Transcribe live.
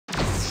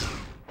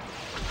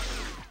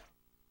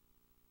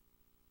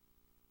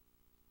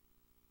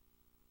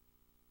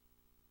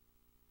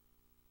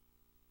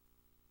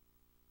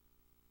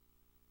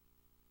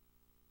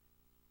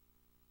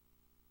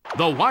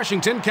The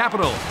Washington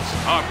Capitals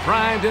are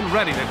primed and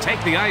ready to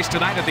take the ice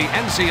tonight at the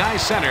NCI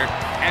Center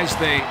as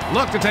they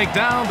look to take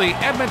down the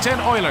Edmonton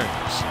Oilers.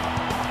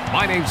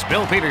 My name's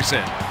Bill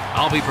Peterson.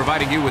 I'll be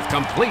providing you with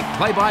complete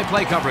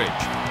play-by-play coverage,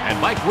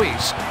 and Mike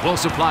Weiss will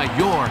supply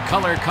your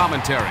color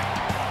commentary.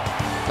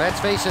 Let's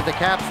face it, the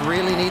Caps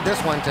really need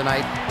this one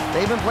tonight.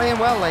 They've been playing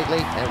well lately,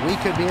 and we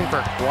could be in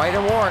for quite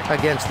a war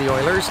against the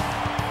Oilers.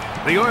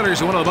 The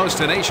Oilers are one of the most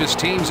tenacious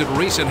teams in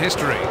recent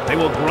history. They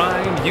will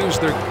grind, use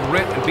their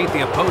grit, and beat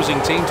the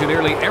opposing team to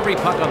nearly every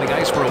puck on the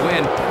ice for a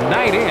win,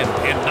 night in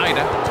and night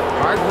out.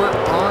 Hard work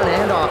on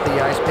and off the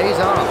ice pays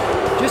off.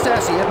 Just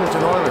ask the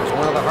Edmonton Oilers,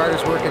 one of the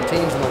hardest working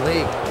teams in the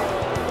league.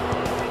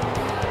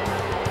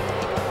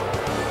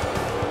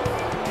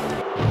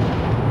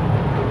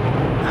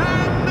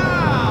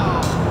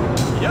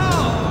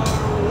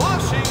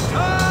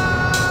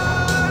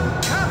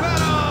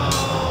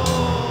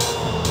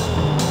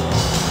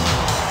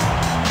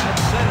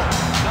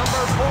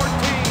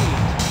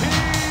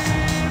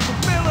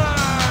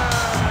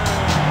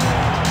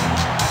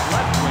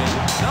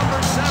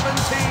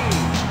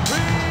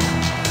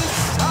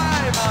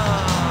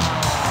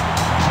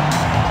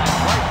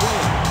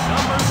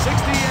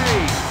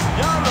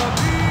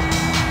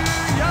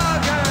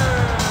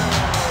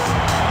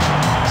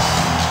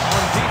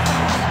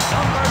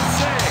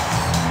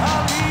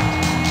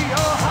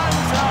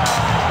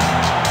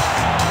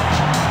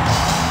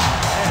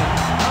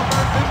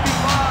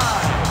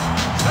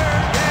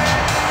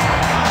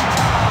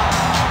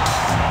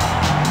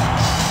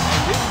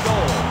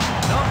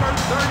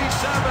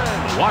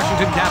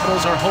 Washington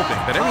Capitals are hoping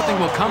that everything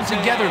will come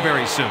together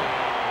very soon.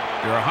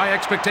 There are high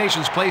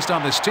expectations placed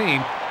on this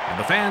team, and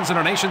the fans in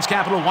our nation's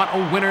capital want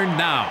a winner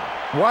now.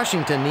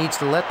 Washington needs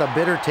to let the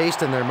bitter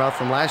taste in their mouth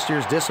from last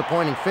year's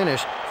disappointing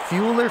finish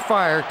fuel their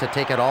fire to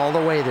take it all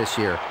the way this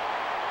year.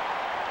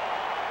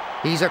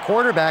 He's a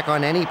quarterback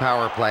on any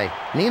power play.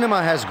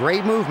 Nienema has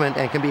great movement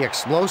and can be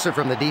explosive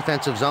from the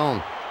defensive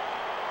zone.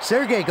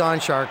 Sergei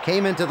Gonchar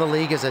came into the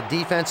league as a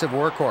defensive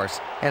workhorse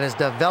and has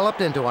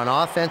developed into an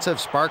offensive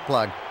spark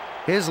plug.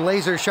 His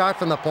laser shot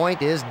from the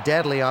point is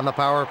deadly on the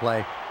power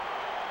play.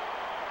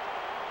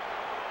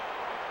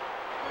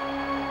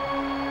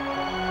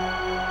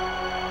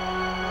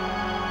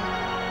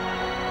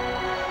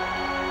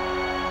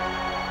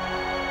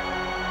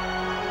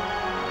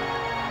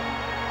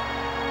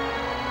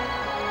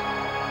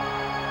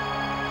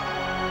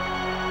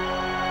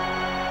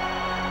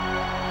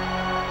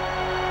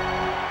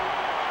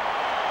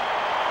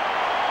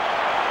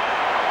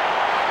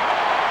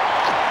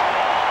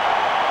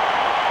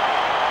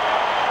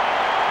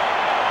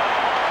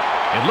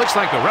 It looks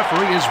like the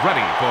referee is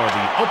ready for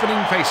the opening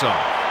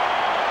faceoff.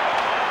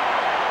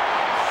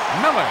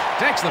 Miller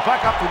takes the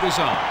puck up through the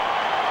zone.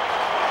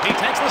 He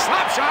takes the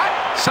slap shot.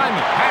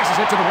 Simon passes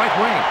it to the right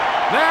wing.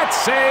 That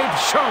save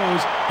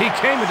shows he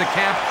came into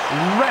camp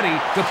ready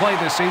to play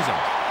this season.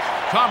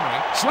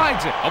 Comrie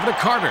slides it over to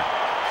Carter.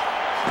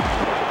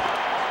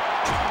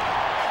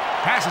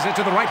 Passes it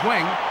to the right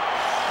wing.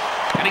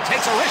 And he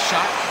takes a wrist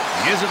shot.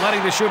 He isn't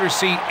letting the shooter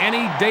see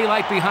any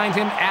daylight behind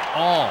him at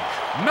all.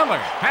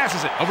 Miller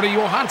passes it over to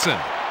Johansson.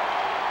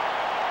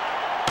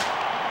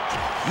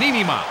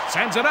 Nienema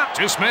sends it up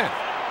to Smith.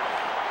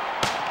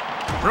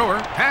 Brewer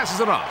passes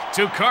it off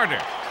to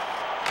Carter.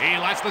 He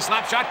lets the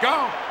slap shot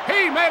go.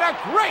 He made a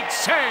great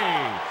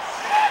save.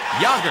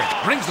 Yager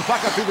brings the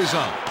puck up through the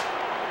zone.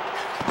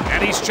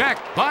 And he's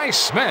checked by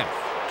Smith.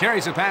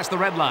 Carries it past the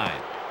red line.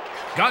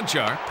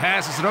 Gonchar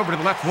passes it over to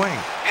the left wing.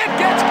 It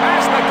gets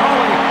past the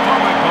goalie for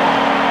a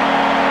goal.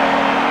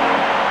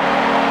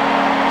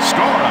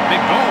 Score a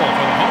big goal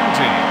for the home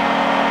team.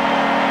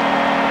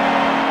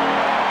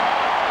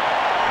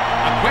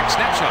 A quick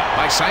snapshot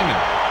by Simon.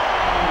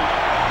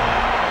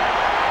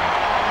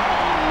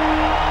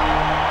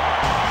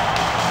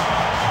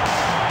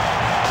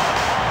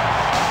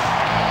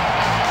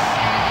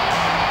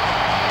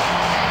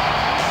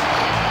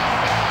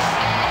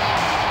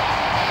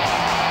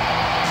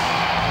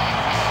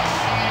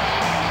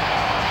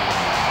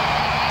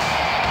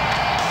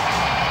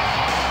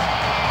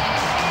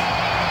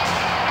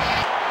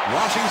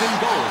 Washington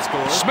goal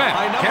scorer. Smith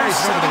carries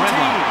it over the red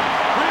line.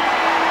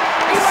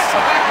 He lets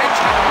the backhand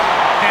shot,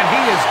 and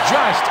he is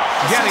just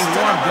getting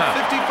warmed up.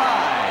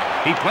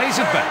 55. He plays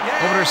it back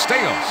over to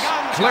Stales.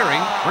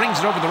 Clearing, brings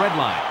it over the red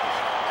line.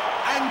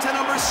 And to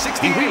number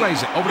 60. He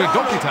relays it over to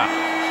Dopita.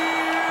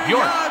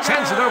 York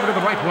sends it over to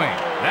the right wing.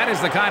 That is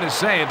the kind of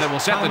save that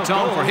will set the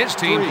tone for his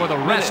team for the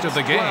rest of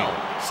the game.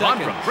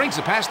 Lundgren brings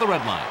it past the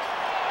red line.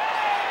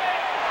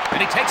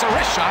 And he takes a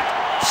wrist shot.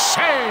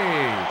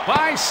 Save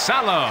by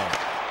Salo.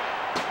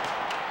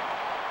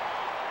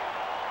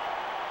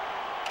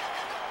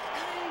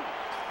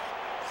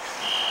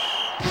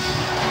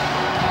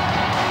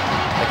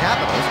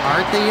 Capitals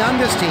aren't the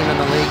youngest team in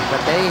the league, but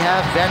they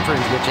have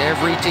veterans, which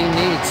every team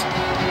needs.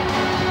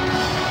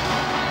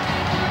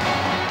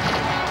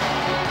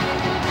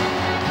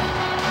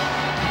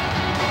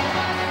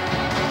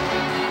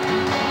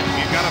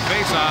 He's got a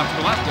face-off to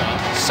the left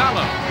of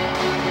Salo.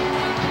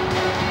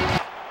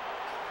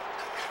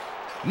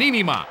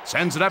 Niemima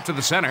sends it up to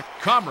the center.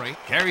 Comrie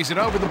carries it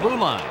over the blue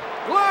line.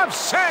 Glove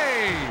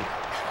save!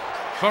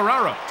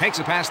 Ferraro takes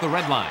it past the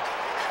red line.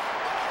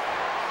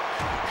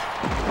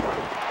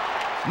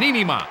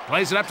 Niemima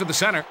plays it up to the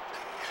center.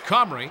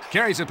 Comrie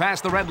carries it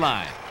past the red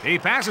line. He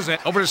passes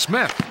it over to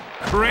Smith.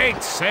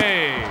 Great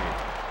save!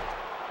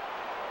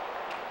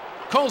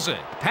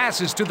 Kolzig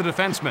passes to the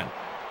defenseman.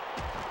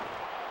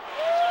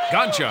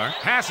 Gonchar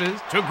passes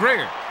to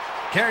Greer.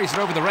 Carries it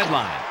over the red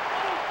line.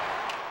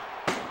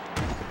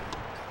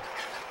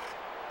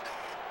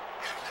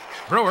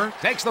 Brewer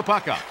takes the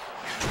puck up.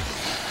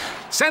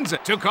 Sends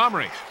it to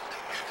Comrie.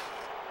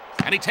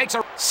 And he takes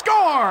a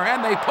score,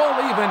 and they pull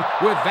even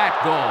with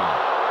that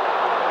goal.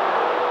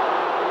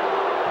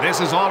 This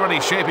is already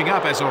shaping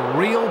up as a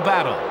real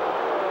battle.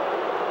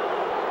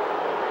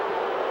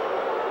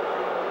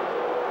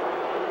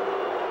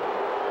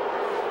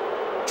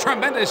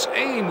 Tremendous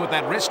aim with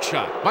that wrist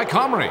shot by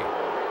Comrie.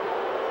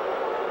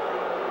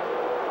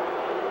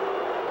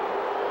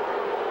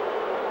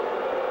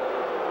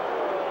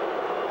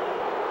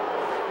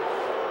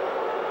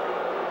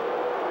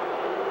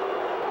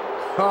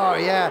 Oh,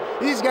 yeah,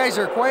 these guys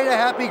are quite a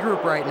happy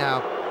group right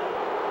now.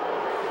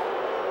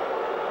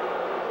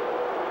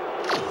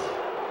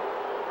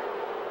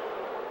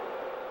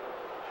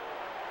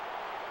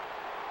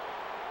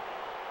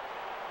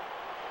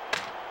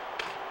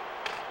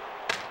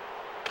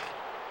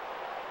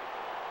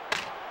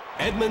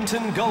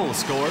 Edmonton goal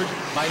scored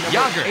by number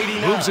Yager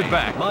 89. moves it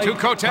back Mike to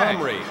Cote.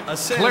 Comrie.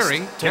 Assist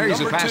Clearing to carries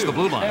it number past 2, the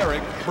blue line.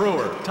 Eric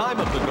Brewer. Time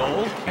of the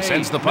goal.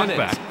 Sends the puck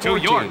back to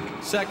 14 York.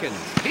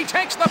 Seconds. He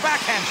takes the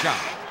backhand shot.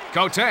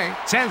 Cote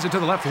sends it to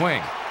the left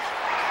wing.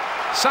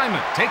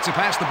 Simon takes it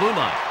past the blue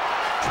line.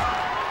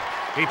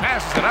 He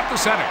passes it up the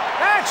center.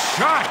 That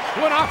shot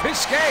went off his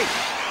skate.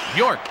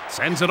 York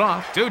sends it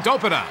off to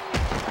Dopina.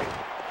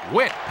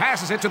 Witt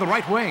passes it to the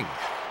right wing.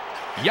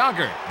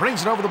 Yager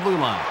brings it over the blue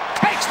line.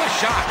 Takes the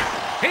shot.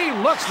 He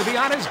looks to be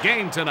on his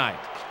game tonight.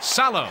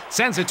 Salo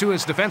sends it to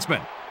his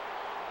defenseman.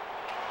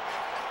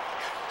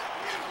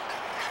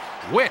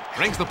 Witt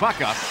brings the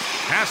puck up.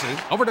 Passes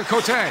over to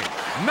Cote.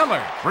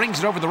 Miller brings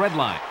it over the red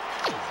line.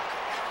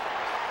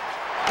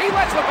 He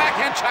lets the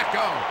backhand shot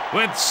go.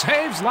 With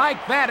saves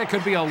like that, it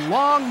could be a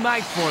long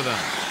night for them.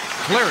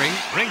 Clearing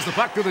brings the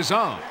puck through the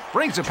zone.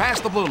 Brings it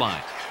past the blue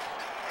line.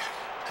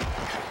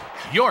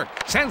 York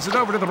sends it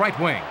over to the right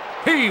wing.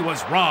 He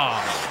was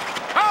wrong.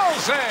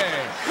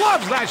 Kolzig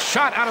loves that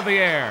shot out of the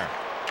air.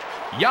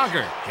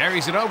 Yager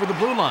carries it over the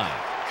blue line.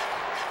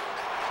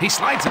 He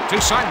slides it to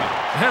Simon.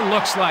 It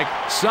looks like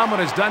someone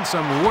has done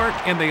some work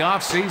in the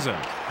offseason.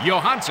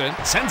 Johansson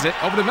sends it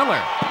over to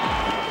Miller.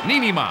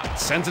 Niemima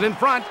sends it in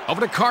front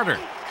over to Carter.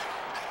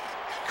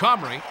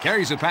 Comrie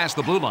carries it past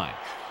the blue line.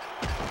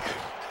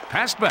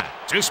 Passed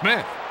back to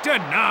Smith.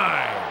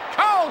 Denied.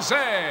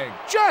 Kolzig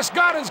just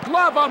got his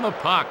glove on the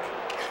puck.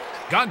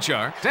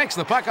 Gonchar takes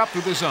the puck up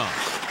through the zone.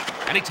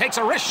 And he takes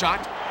a wrist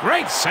shot.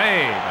 Great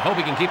save. I hope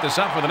he can keep this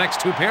up for the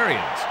next 2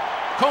 periods.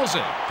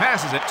 Kolzig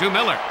passes it to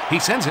Miller. He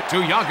sends it to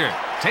Yager.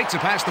 Takes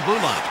it past the blue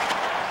line.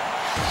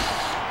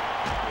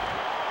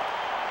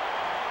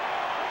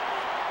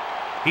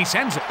 He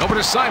sends it over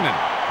to Simon.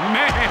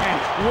 Man,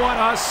 what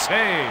a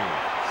save.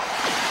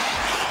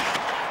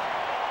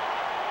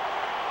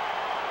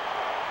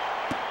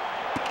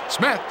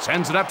 Smith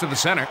sends it up to the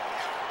center.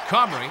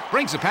 Comrie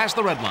brings it past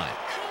the red line.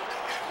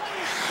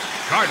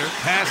 Carter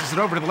passes it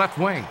over to the left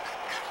wing.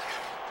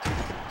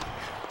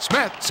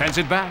 Smith sends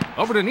it back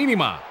over to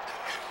Niemima.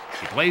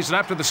 He plays it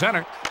up to the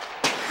center.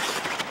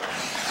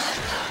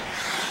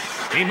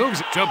 He moves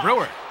it to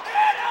Brewer.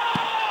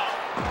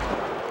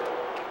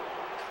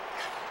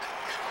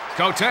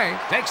 Cote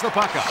takes the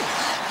puck up.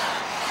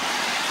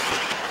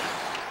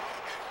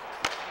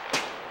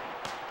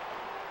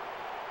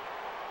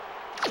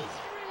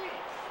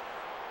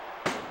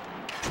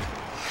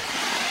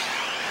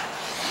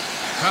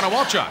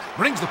 Konowalchuk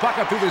brings the puck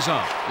up through the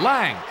zone.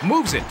 Lang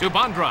moves it to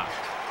Bondra.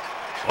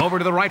 Over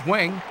to the right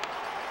wing.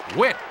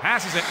 Witt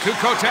passes it to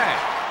Cote.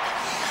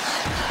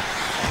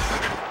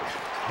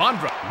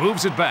 Bondra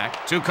moves it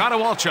back to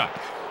Konowalchuk.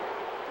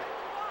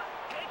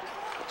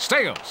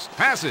 Steos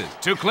passes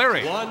to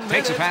Cleary.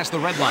 Takes it past the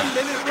red line. 1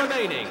 minute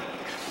remaining.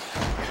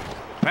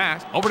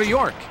 Pass over to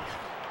York.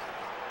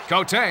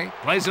 Cote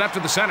plays it up to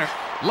the center.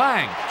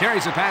 Lang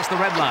carries it past the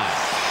red line.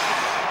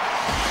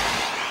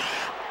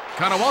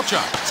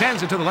 Konowalchuk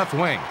sends it to the left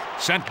wing.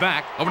 Sent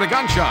back over to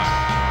Gonchar.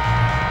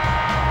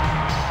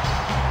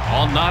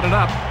 All knotted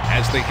up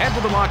as they head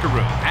to the locker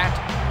room at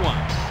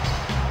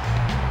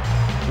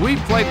 1.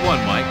 We've played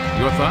one, Mike.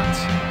 Your thoughts?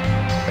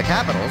 The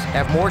Capitals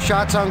have more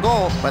shots on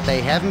goal, but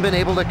they haven't been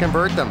able to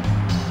convert them.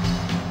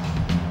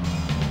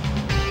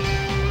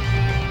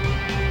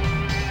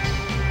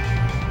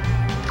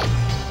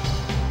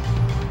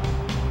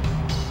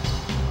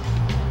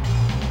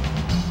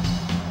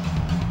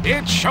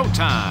 It's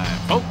showtime,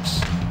 folks.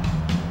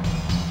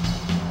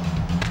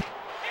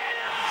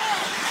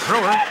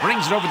 Brewer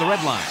brings it over the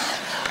red line,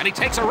 and he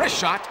takes a wrist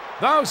shot.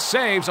 Those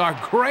saves are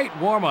great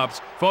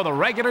warm-ups for the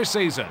regular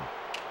season.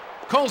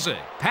 Kolzig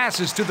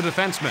passes to the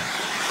defenseman.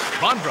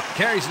 Bondra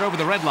carries it over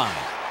the red line.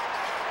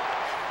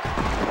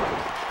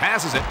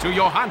 Passes it to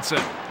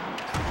Johansson.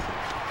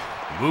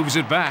 Moves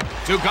it back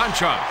to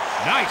Gonchar.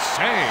 Nice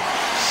save.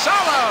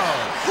 Salo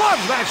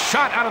flubs that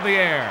shot out of the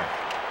air.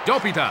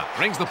 Dopita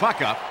brings the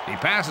puck up. He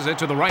passes it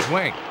to the right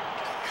wing.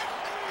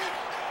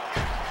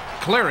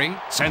 Cleary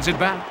sends it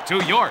back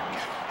to York.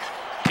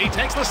 He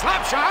takes the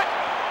slap shot.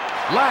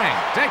 Lang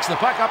takes the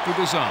puck up through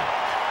the zone.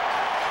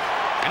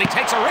 And he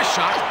takes a wrist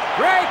shot.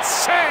 Great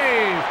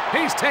save!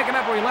 He's taken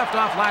up where he left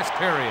off last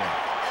period.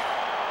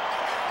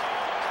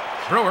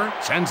 Brewer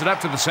sends it up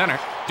to the center.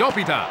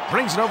 Dopita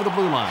brings it over the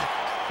blue line.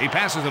 He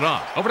passes it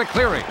off over to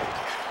Cleary.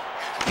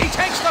 He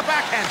takes the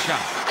backhand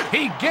shot.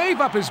 He gave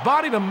up his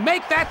body to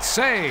make that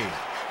save.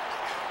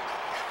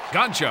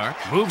 Gonchar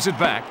moves it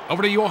back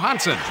over to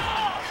Johansson.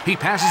 He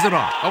passes it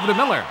off over to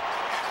Miller.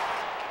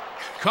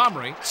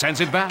 Comrie sends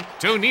it back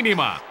to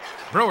Niinimaa.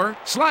 Brewer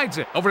slides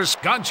it over to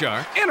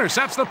Gonchar,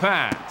 intercepts the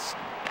pass.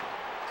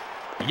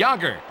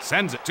 Yager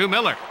sends it to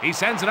Miller. He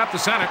sends it up the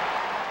center.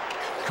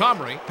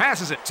 Comrie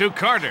passes it to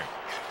Carter.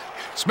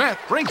 Smith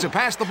brings it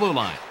past the blue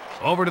line.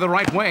 Over to the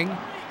right wing.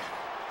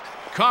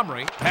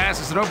 Comrie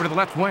passes it over to the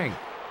left wing.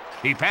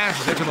 He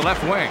passes it to the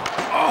left wing.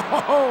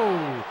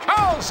 Oh,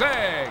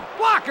 Kolzig!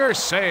 Blocker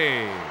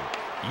save.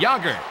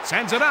 Yager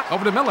sends it up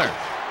over to Miller.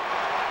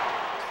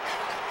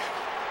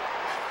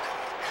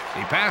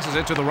 He passes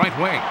it to the right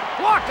wing.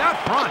 Blocked out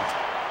front.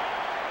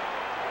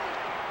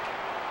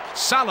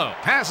 Salo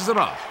passes it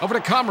off over to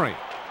Comrie.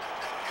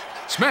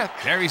 Smith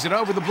carries it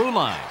over the blue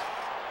line.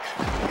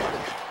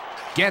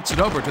 Gets it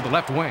over to the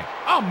left wing.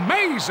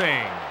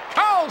 Amazing!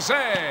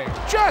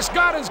 Kolzig just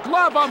got his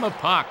glove on the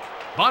puck.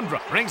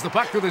 Bondra brings the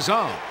puck through the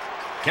zone.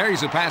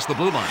 Carries it past the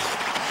blue line.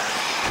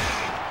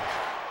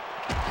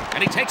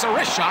 And he takes a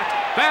wrist shot.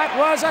 That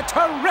was a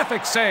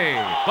terrific save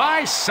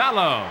by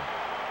Salo.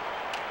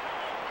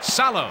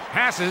 Salo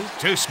passes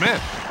to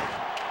Smith.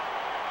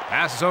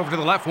 Passes over to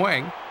the left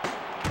wing.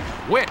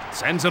 Witt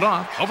sends it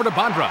off over to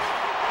Bondra.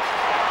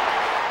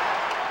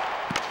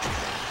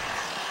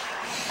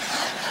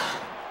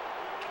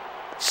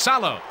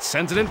 Salo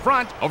sends it in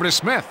front over to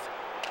Smith.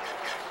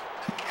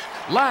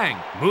 Lang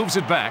moves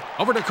it back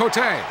over to Cote.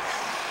 And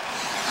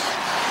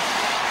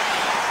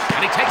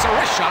he takes a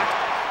wrist shot.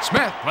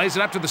 Smith plays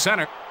it up to the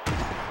center.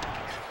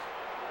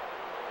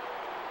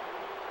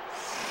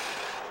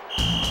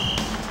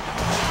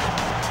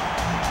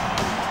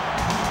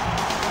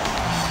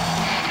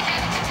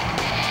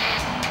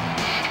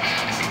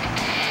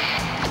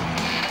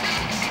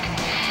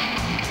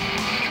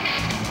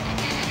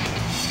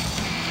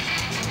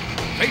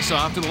 Face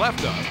off to the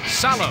left of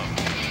Salo.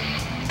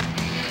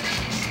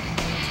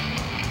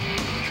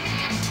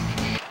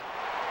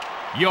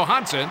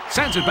 Johansson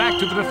sends it back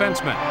to the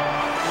defenseman.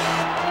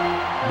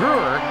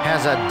 Brewer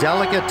has a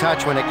delicate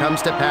touch when it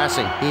comes to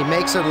passing. He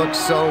makes it look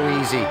so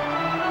easy.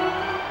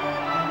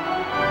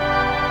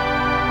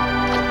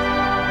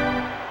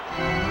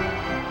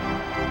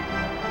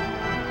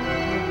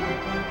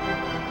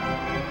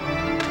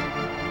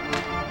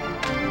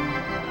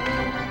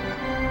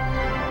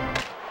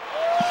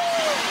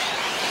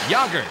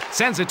 Yager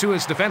sends it to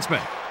his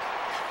defenseman.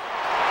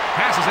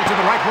 Passes it to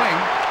the right wing.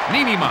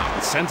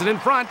 Niinimaa sends it in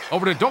front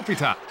over to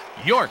Dopita.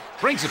 York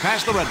brings it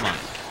past the red line.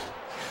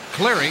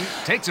 Cleary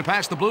takes it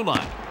past the blue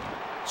line.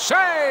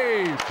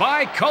 Save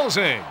by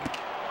Kolzig.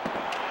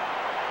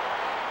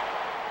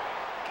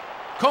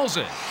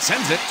 Kolzig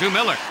sends it to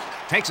Miller.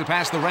 Takes it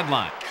past the red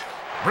line.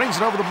 Brings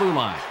it over the blue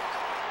line.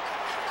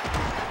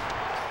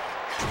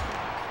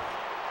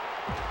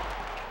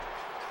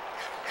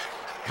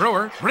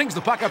 Brewer brings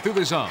the puck up through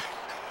the zone.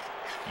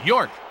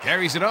 York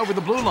carries it over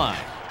the blue line.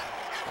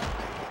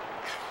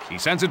 He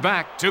sends it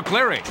back to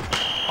Cleary.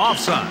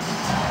 Offside.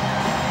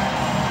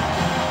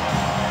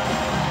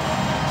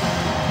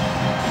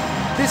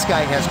 This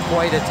guy has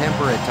quite a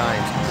temper at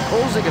times.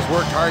 Kolzig has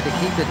worked hard to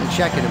keep it in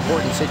check in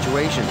important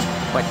situations,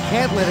 but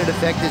can't let it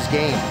affect his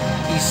game.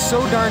 He's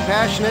so darn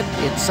passionate,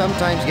 it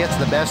sometimes gets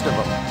the best of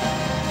him.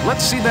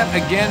 Let's see that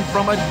again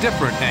from a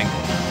different angle.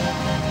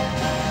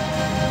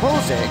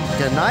 Kolzig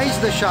denies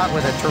the shot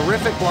with a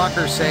terrific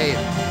blocker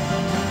save.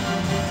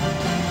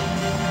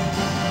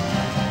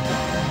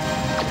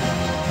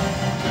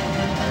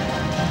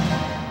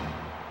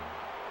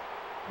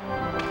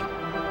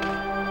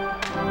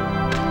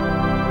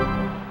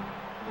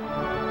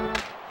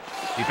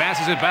 He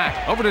passes it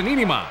back over to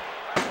Niinimaa.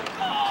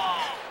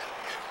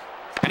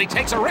 And he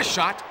takes a wrist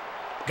shot.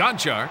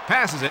 Gonchar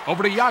passes it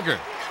over to Yager.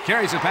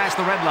 Carries it past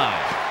the red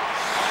line.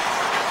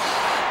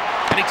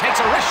 And he takes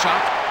a wrist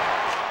shot.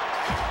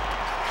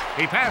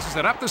 He passes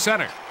it up the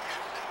center.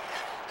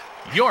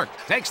 York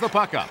takes the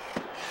puck up.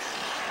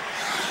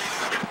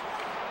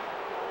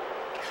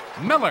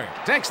 Miller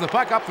takes the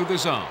puck up through the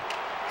zone.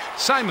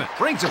 Simon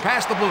brings it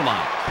past the blue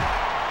line.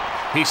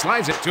 He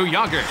slides it to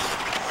Yager.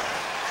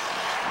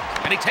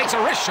 And he takes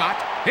a wrist shot.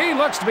 He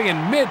looks to be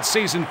in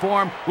mid-season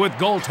form with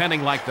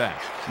goaltending like that.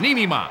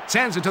 Niinimaa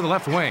sends it to the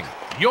left wing.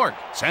 York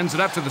sends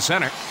it up to the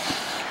center.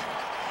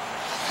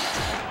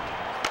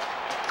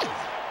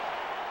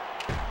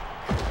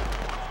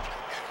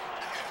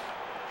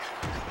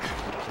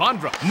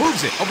 Bondra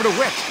moves it over to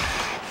Witt.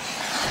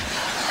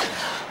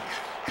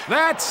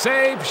 That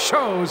save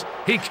shows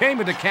he came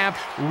into camp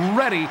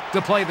ready to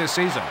play this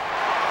season.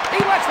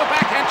 He lets the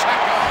backhand check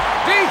go.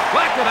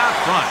 Deflected out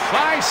front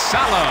by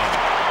Salo.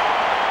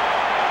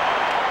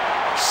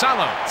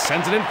 Salo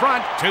sends it in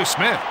front to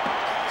Smith.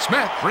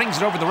 Smith brings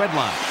it over the red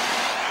line.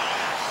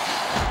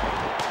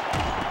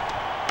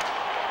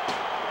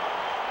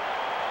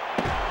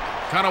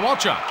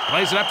 Konowalchuk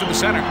plays it up to the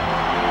center.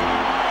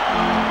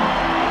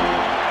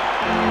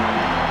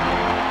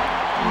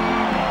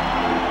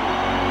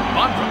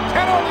 Bondra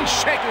can only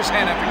shake his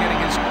head after getting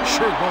his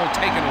sure goal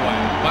taken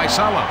away by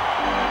Salo.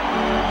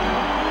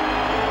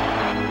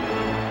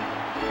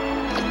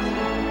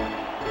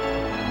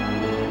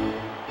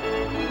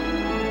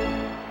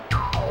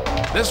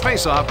 This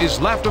faceoff is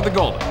left of the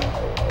goalie.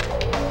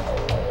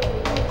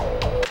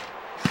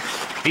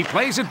 He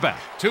plays it back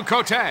to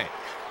Cote.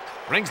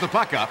 Brings the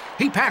puck up.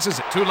 He passes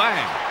it to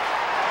Lang.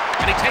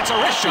 And he takes a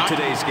wrist shot.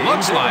 Today's game,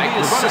 looks like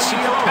we're going to see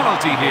a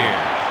penalty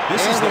here.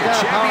 This is their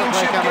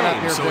championship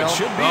game, here, so Bill. it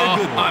should be a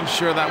good one. I'm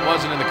sure that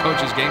wasn't in the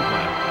coach's game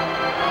plan.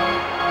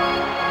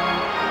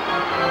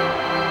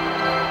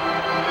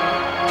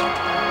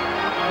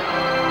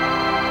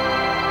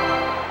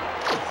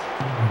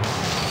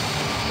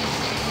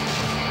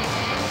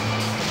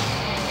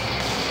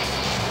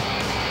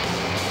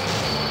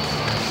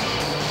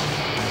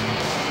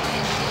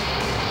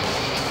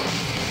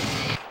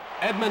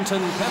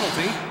 Edmonton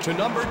penalty to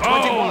number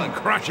 21.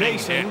 Crushing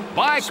Jason hit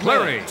by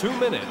Cleary. 2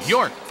 minutes.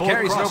 York For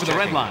carries it over the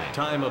red cross-checking. line.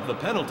 Time of the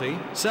penalty,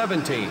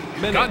 17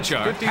 minutes.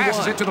 Gunchar 51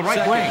 passes it to the right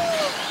seconds. wing.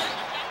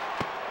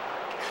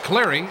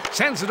 Cleary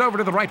sends it over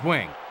to the right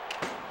wing.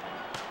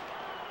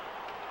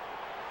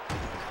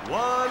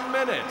 1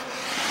 minute.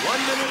 1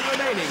 minute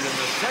remaining in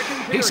the second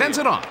period. He sends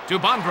it on to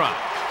Bondra.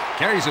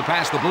 Carries it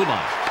past the blue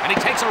line. And he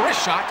takes a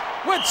wrist shot.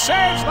 With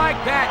saves like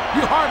that,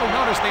 you hardly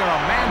notice they are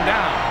a man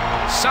down.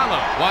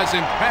 Salo was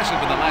impressive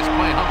in the last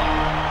play,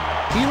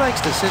 He likes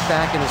to sit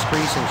back in his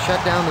crease and shut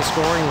down the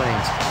scoring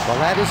lanes.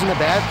 While that isn't a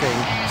bad thing,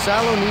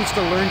 Salo needs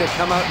to learn to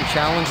come out and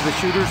challenge the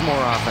shooters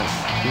more often.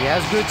 He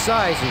has good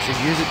size and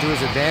should use it to his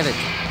advantage.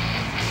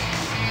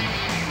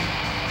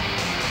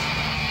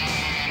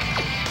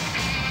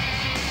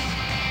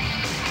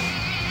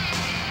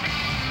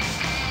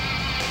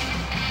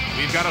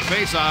 We've got a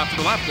face-off to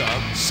the left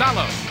of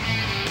Salo.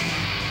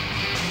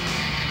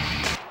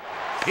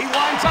 He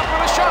winds up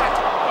with a shot.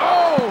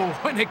 Oh,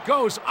 when it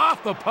goes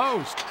off the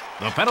post.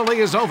 The penalty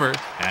is over,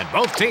 and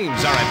both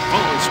teams are at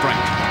full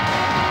strength.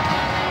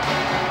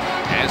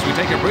 As we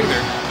take a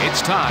breather,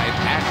 it's tied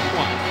at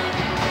 1.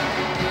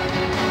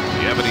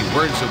 Do you have any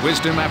words of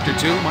wisdom after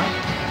 2, Mike?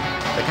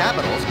 The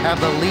Capitals have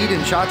the lead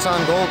in shots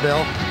on goal,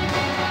 Bill.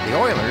 The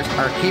Oilers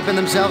are keeping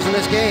themselves in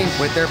this game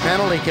with their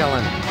penalty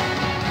killing.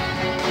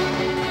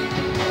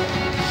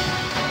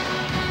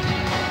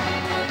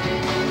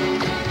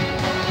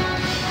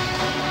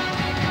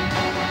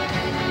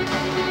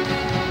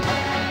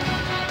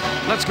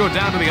 Let's go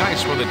down to the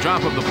ice for the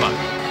drop of the puck.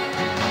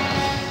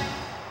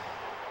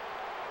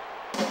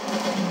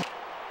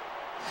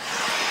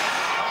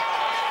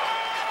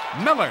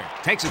 Miller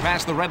takes it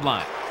past the red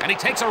line, and he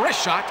takes a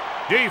wrist shot,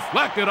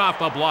 deflected off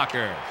the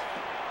blocker.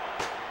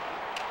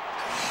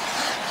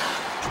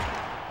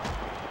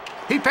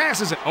 He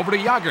passes it over to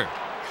Yager.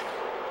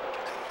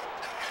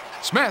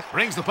 Smith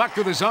brings the puck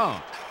to the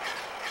zone.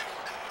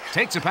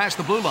 Takes it past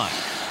the blue line.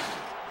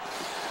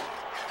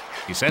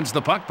 He sends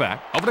the puck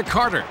back over to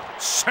Carter.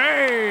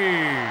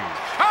 Save!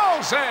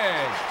 Halsey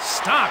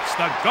stops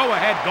the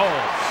go-ahead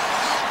goal.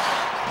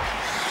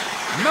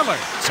 Miller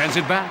sends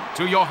it back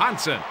to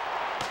Johansson.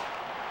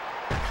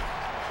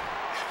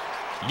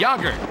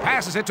 Yager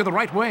passes it to the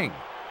right wing.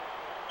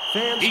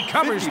 Fans, He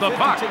covers 50/50 the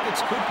puck.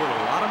 tickets could put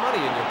a lot of money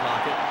in your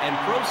pocket, and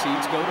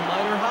proceeds go to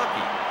minor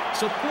hockey.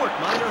 Support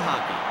minor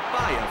hockey.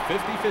 Buy a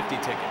 50/50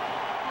 ticket.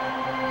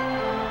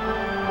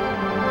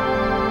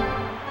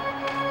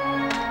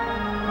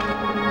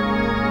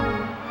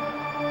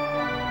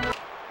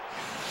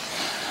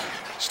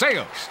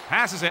 Steos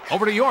passes it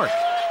over to York.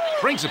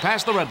 Brings it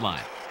past the red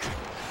line.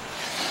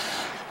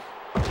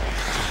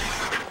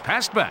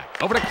 Passed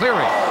back over to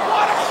Cleary.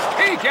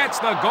 He gets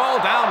the goal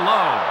down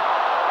low.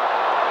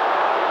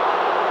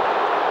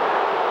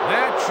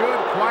 That should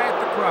quiet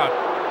the crowd.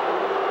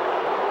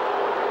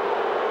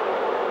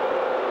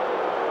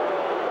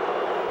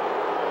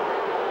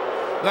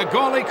 The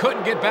goalie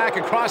couldn't get back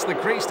across the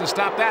crease to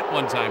stop that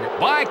one-timer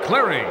by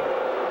Cleary.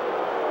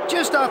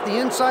 Just off the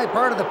inside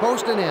part of the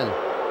post and in.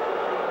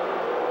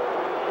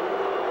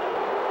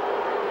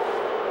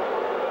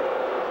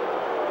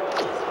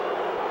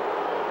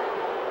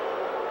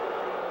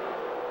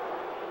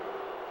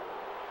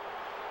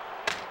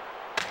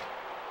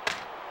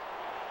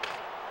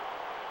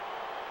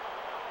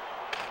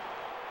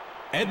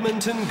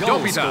 Edmonton goal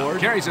Dopey scored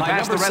carries it by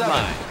past the number red 7,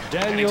 line.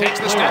 Daniel And he takes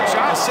the Cleary. step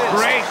shot. Assist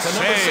Great to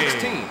number save.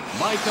 16,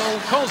 Michael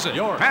Coulson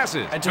York.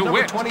 passes And to number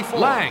Witt. 24,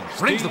 Lang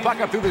brings the Steve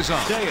puck up through the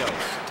zone. Steos.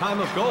 Time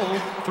of goal,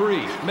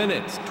 3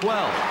 minutes,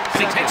 12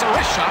 And he takes a seconds.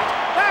 wrist shot.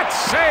 That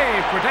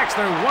save protects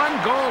their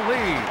one-goal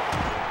lead.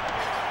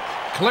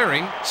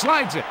 Clearing,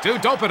 slides it to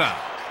Dopita.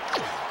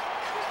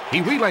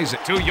 He relays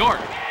it to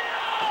York.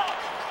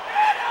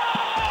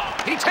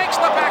 He takes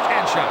the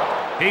backhand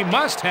shot. He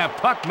must have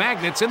puck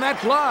magnets in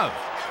that glove.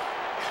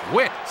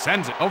 Witt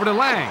sends it over to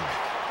Lang.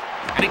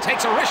 And he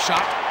takes a wrist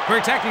shot,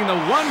 protecting the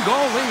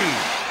one-goal lead.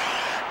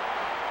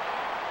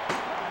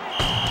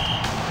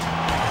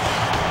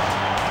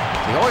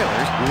 The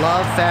Oilers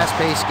love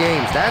fast-paced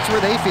games. That's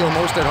where they feel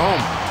most at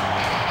home.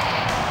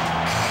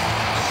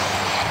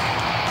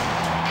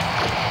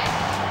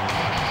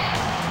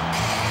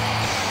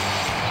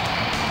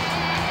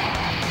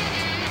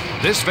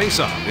 This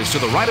face-off is to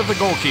the right of the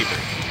goalkeeper.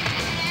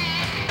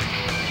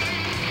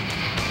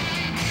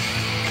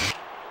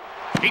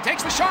 He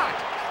takes the shot.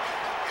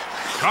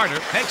 Carter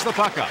takes the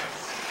puck up.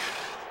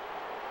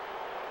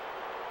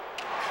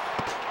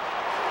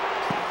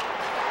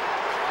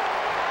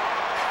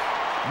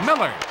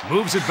 Miller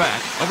moves it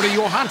back over to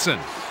Johansson.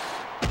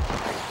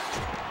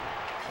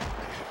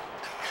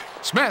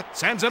 Smith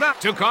sends it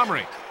up to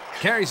Comrie.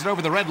 Carries it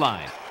over the red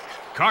line.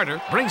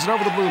 Carter brings it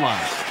over the blue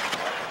line.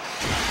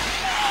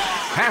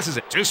 Passes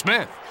it to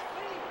Smith.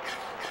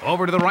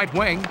 Over to the right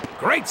wing.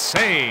 Great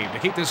save to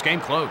keep this game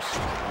close.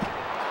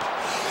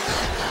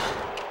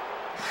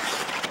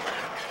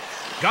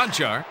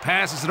 Gonchar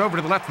passes it over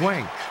to the left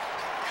wing.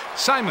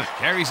 Simon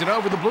carries it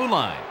over the blue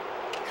line.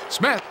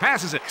 Smith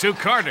passes it to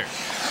Carter.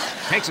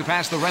 Takes it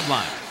past the red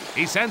line.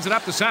 He sends it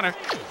up the center.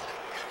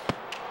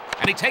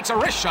 And he takes a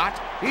wrist shot.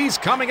 He's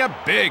coming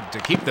up big to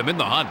keep them in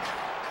the hunt.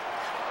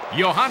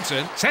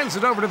 Johansson sends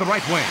it over to the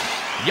right wing.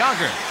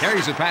 Yager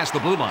carries it past the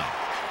blue line.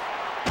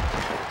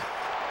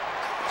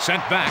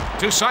 Sent back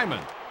to Simon.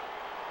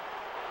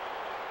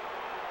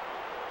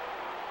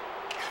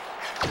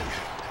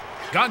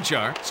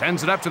 Gonchar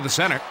sends it up to the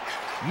center.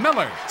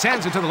 Miller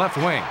sends it to the left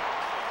wing.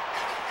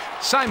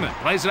 Simon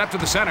plays it up to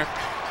the center.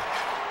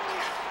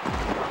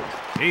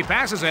 He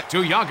passes it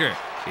to Yager.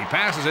 He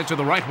passes it to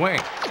the right wing.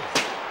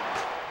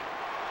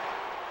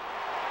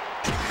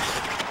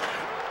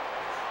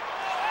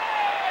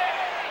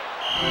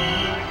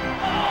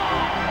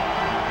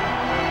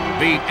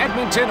 The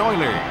Edmonton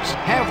Oilers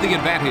have the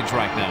advantage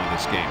right now in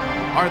this game.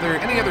 Are there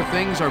any other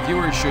things our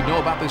viewers should know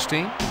about this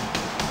team?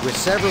 With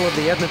several of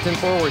the Edmonton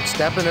forwards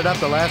stepping it up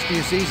the last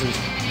few seasons,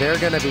 they're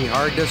going to be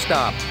hard to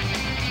stop.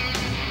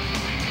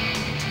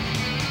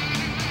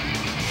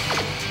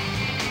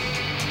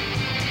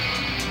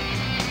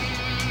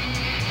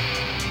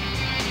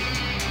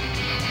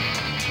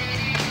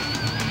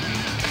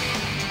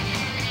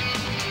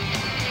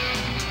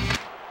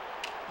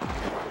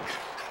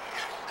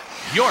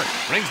 York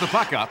brings the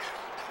puck up,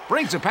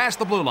 brings it past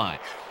the blue line.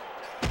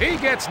 He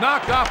gets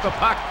knocked off the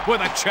puck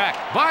with a check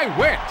by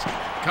Witt.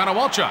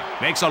 Konowalchuk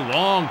makes a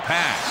long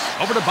pass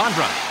over to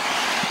Bondra.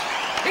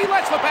 He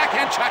lets the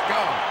backhand shot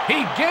go.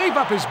 He gave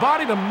up his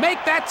body to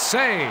make that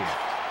save.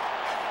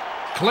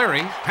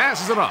 Cleary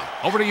passes it off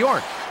over to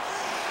York.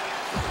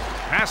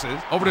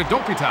 Passes over to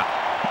Dopita.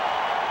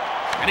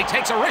 And he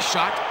takes a wrist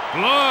shot,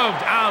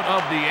 gloved out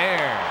of the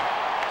air.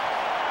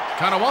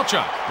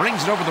 Konowalchuk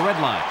brings it over the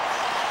red line.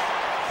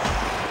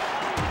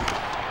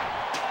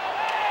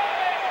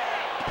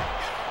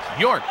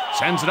 York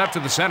sends it up to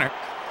the center.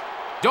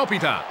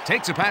 Dopita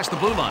takes it past the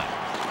blue line.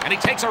 And he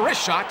takes a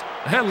wrist shot.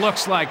 It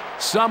looks like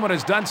someone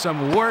has done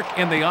some work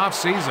in the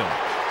offseason.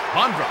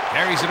 Bondra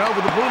carries it over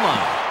the blue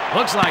line.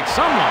 Looks like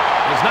someone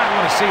does not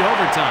want to see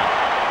overtime.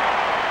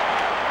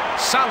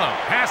 Salo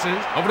passes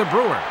over to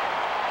Brewer.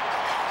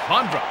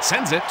 Bondra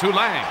sends it to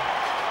Lang.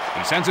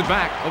 He sends it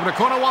back over to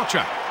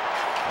Konowalchuk.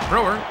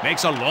 Brewer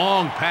makes a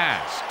long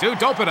pass to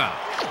Dopita.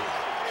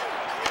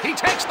 He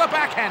takes the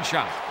backhand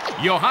shot.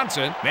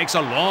 Johansson makes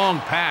a long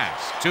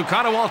pass to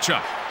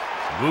Konowalchuk.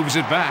 Moves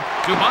it back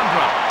to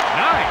Bondra.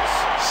 Nice.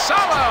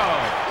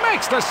 Salo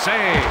makes the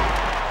save.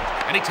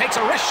 And he takes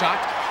a wrist shot.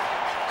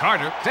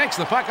 Carter takes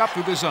the puck up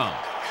through the zone.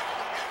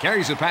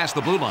 Carries it past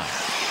the blue line.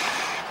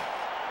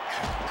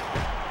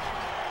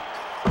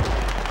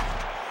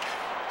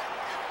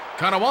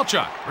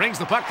 Konowalchuk brings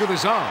the puck through the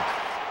zone.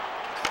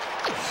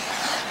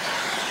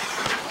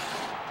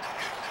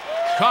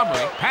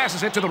 Comrie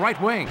passes it to the right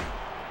wing.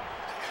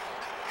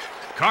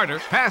 Carter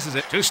passes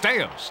it to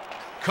Steos.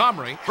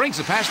 Comrie brings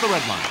it past the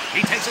red line.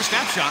 He takes a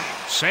snapshot.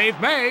 Save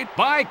made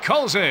by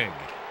Kolzig.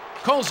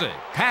 Kolzig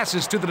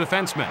passes to the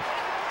defenseman.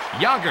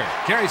 Yager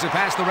carries it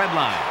past the red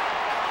line.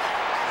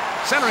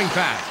 Centering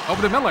pass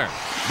over to Miller.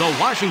 The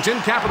Washington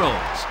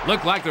Capitals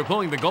look like they're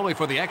pulling the goalie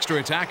for the extra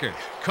attacker.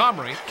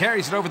 Comrie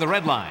carries it over the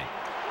red line.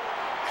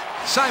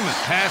 Simon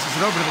passes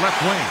it over to the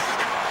left wing.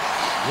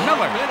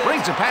 Miller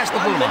brings it past the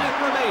blue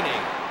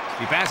line.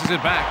 He passes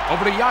it back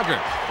over to Yager.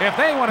 If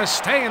they want to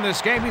stay in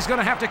this game, he's going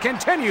to have to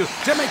continue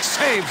to make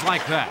saves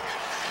like that.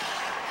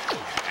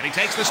 And he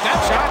takes the step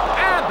shot,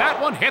 and that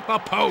one hit the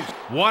post.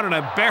 What an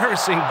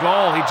embarrassing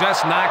goal. He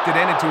just knocked it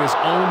into his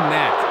own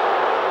net.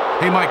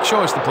 Hey, Mike,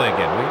 show us the play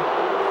again, will you?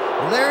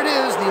 Well, there it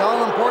is, the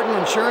all-important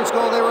insurance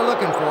goal they were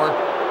looking for.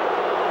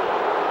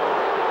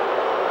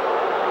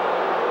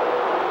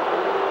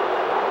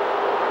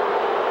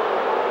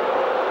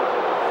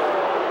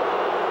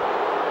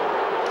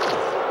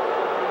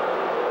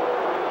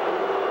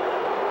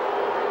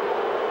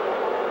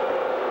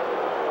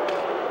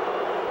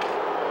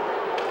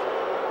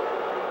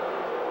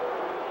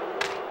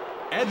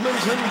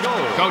 Edmonton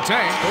goal. Cote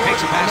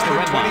takes a pass to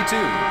Number Redmond.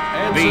 22.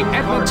 The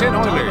Edmonton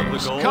Carter, time of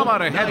Oilers the goal, come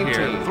out ahead 19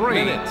 here,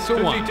 3-1.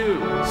 52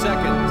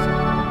 seconds.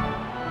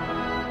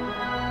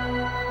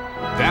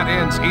 That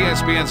ends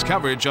ESPN's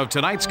coverage of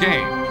tonight's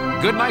game.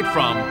 Good night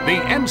from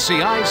the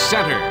MCI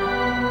Center.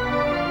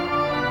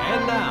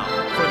 And now,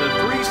 for the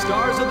 3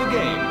 stars of the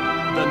game,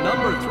 the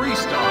number 3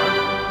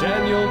 star,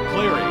 Daniel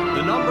Cleary.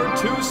 The number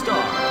 2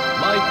 star,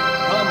 Mike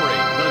Comrie.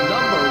 The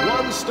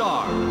number 1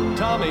 star,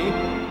 Tommy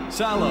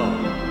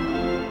Salo.